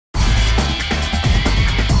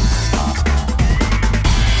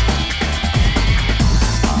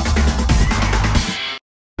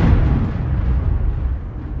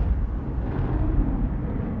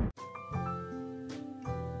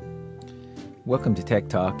Welcome to Tech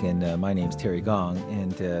Talk, and my name's Terry Gong,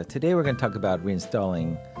 and today we're going to talk about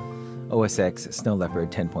reinstalling OS X Snow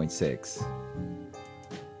Leopard 10.6.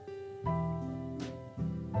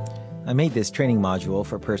 I made this training module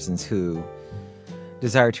for persons who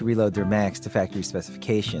desire to reload their Macs to factory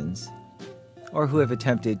specifications, or who have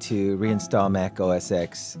attempted to reinstall Mac OS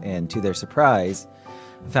X and, to their surprise,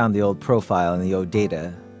 found the old profile and the old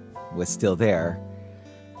data was still there.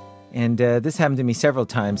 And this happened to me several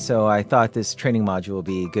times, so I thought this training module will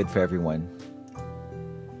be good for everyone.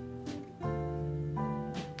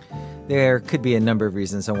 There could be a number of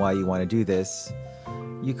reasons on why you want to do this.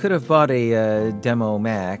 You could have bought a demo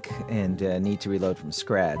Mac and need to reload from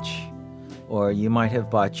scratch. Or you might have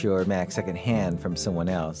bought your Mac secondhand from someone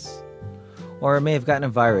else. Or may have gotten a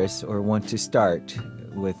virus or want to start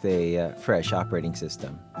with a fresh operating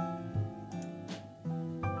system.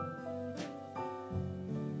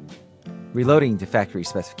 Reloading to factory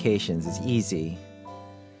specifications is easy.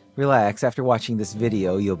 Relax, after watching this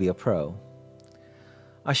video, you'll be a pro.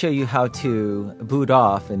 I'll show you how to boot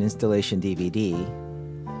off an installation DVD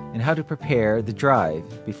and how to prepare the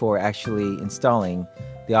drive before actually installing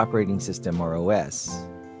the operating system or OS.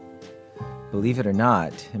 Believe it or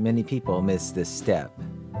not, many people miss this step.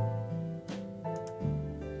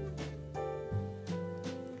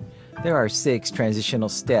 There are 6 transitional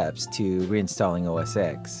steps to reinstalling OS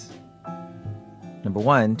X. Number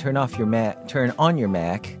 1, turn on your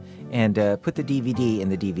Mac and put the DVD in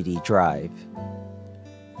the DVD drive.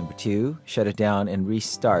 Number 2, shut it down and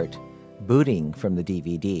restart booting from the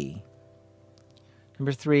DVD.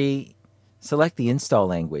 Number 3, select the install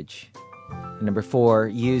language. And number 4,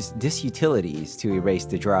 use disk utilities to erase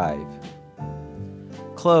the drive.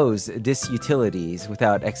 Close disk utilities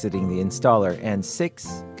without exiting the installer. And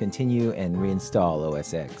 6, continue and reinstall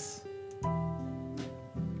OS X.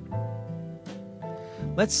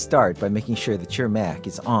 Let's start by making sure that your Mac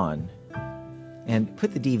is on, and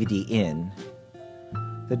put the DVD in.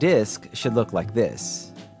 The disc should look like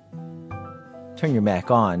this. Turn your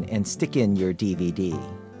Mac on and stick in your DVD.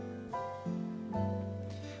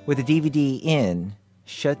 With the DVD in,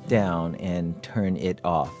 shut down and turn it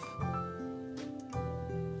off.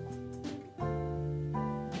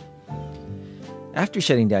 After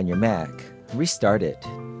shutting down your Mac, restart it.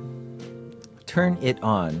 Turn it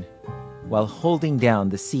on while holding down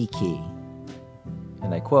the C key.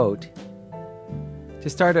 And I quote, "To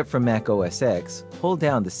start up from Mac OS X, hold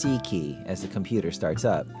down the C key as the computer starts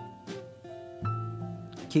up.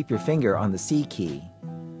 Keep your finger on the C key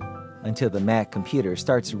until the Mac computer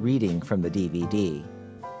starts reading from the DVD.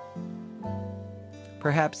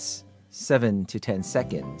 Perhaps 7 to 10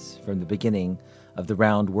 seconds from the beginning of the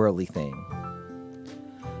round whirly thing.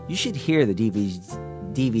 You should hear the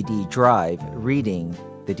DVD drive reading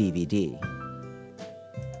the DVD.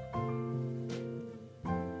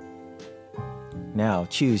 Now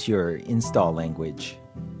choose your install language.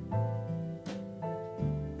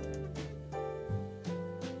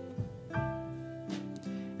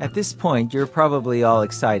 At this point, you're probably all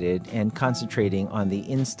excited and concentrating on the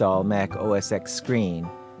Install Mac OS X screen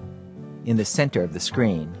in the center of the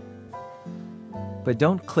screen. But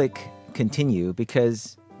don't click Continue,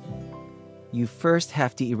 because you first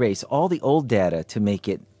have to erase all the old data to make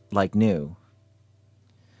it like new.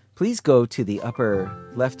 Please go to the upper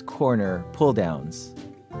left corner pull-downs.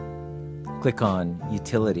 Click on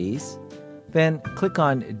Utilities, then click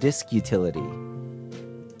on Disk Utility.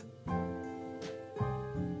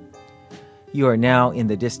 You are now in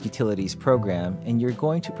the Disk Utilities program, and you're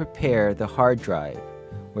going to prepare the hard drive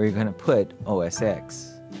where you're going to put OS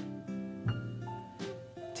X.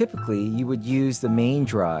 Typically, you would use the main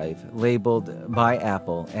drive labeled by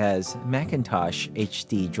Apple as Macintosh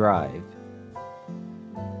HD drive.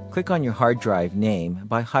 Click on your hard drive name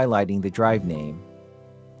by highlighting the drive name,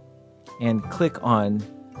 and click on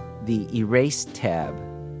the Erase tab.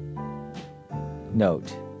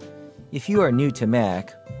 Note, if you are new to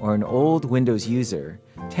Mac or an old Windows user,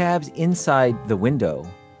 tabs inside the window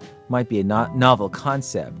might be a novel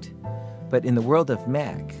concept, but in the world of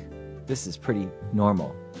Mac, this is pretty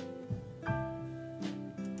normal.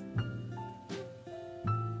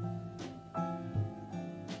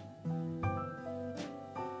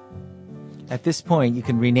 At this point, you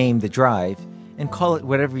can rename the drive and call it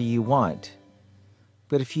whatever you want.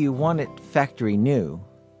 But if you want it factory new,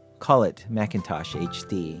 call it Macintosh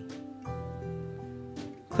HD.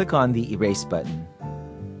 Click on the Erase button.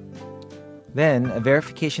 Then a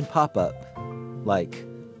verification pop-up, like,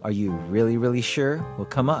 "Are you really sure?" will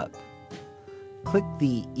come up. Click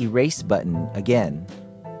the Erase button again.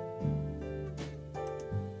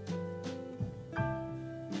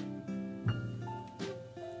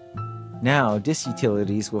 Now, Disk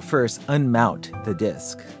Utilities will first unmount the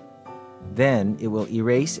disk. Then it will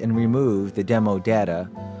erase and remove the demo data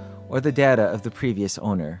or the data of the previous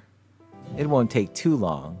owner. It won't take too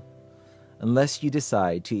long, unless you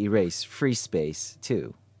decide to erase free space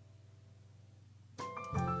too.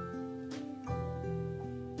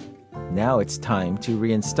 Now it's time to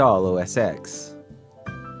reinstall OS X.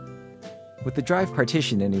 With the drive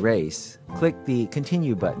partition and erase, click the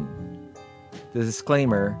Continue button. The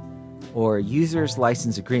disclaimer or User's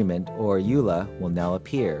License Agreement or EULA will now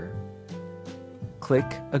appear. Click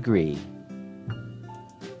Agree.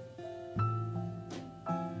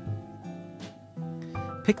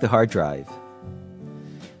 Pick the hard drive.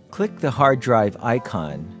 Click the hard drive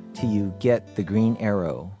icon till you get the green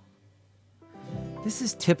arrow. This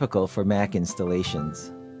is typical for Mac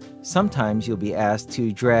installations. Sometimes you'll be asked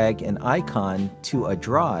to drag an icon to a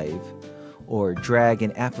drive or drag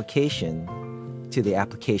an application to the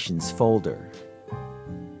applications folder.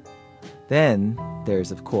 Then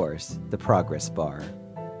there's, of course, the progress bar.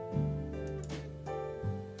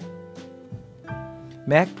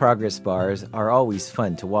 Mac progress bars are always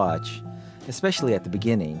fun to watch, especially at the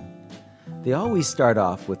beginning. They always start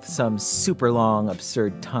off with some super long,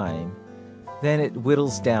 absurd time. Then it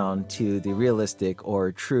whittles down to the realistic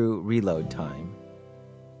or true reload time.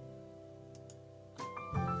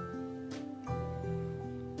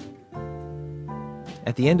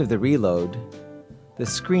 At the end of the reload, the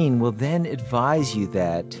screen will then advise you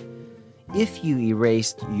that if you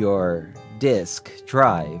erased your disk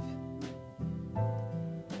drive,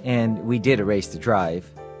 and we did erase the drive,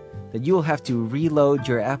 that you will have to reload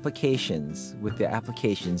your applications with the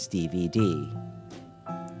applications DVD.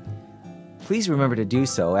 Please remember to do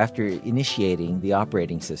so after initiating the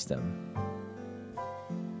operating system.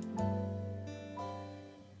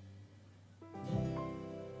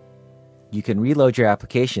 You can reload your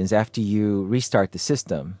applications after you restart the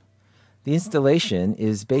system. The installation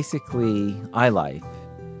is basically iLife.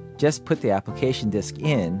 Just put the application disk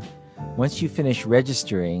in once you finish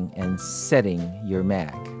registering and setting your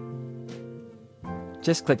Mac.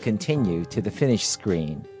 Just click Continue to the Finish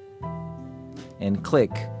screen and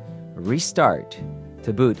click Restart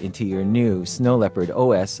to boot into your new Snow Leopard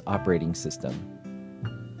OS operating system.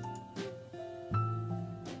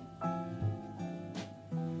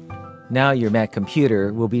 Now your Mac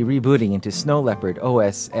computer will be rebooting into Snow Leopard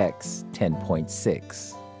OS X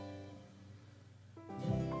 10.6.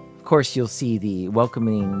 Of course, you'll see the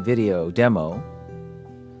welcoming video demo,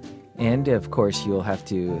 and of course you'll have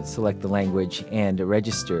to select the language and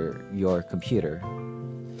register your computer.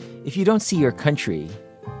 If you don't see your country,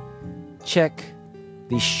 check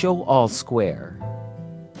the Show All square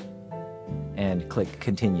and click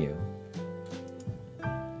Continue.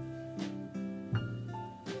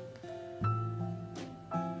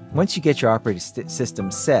 Once you get your operating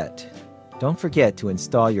system set, don't forget to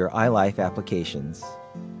install your iLife applications.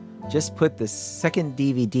 Just put the second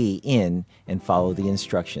DVD in and follow the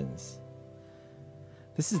instructions.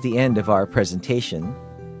 This is the end of our presentation.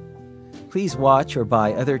 Please watch or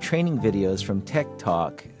buy other training videos from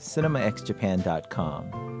TechTalk,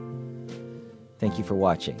 CinemaXJapan.com. Thank you for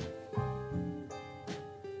watching.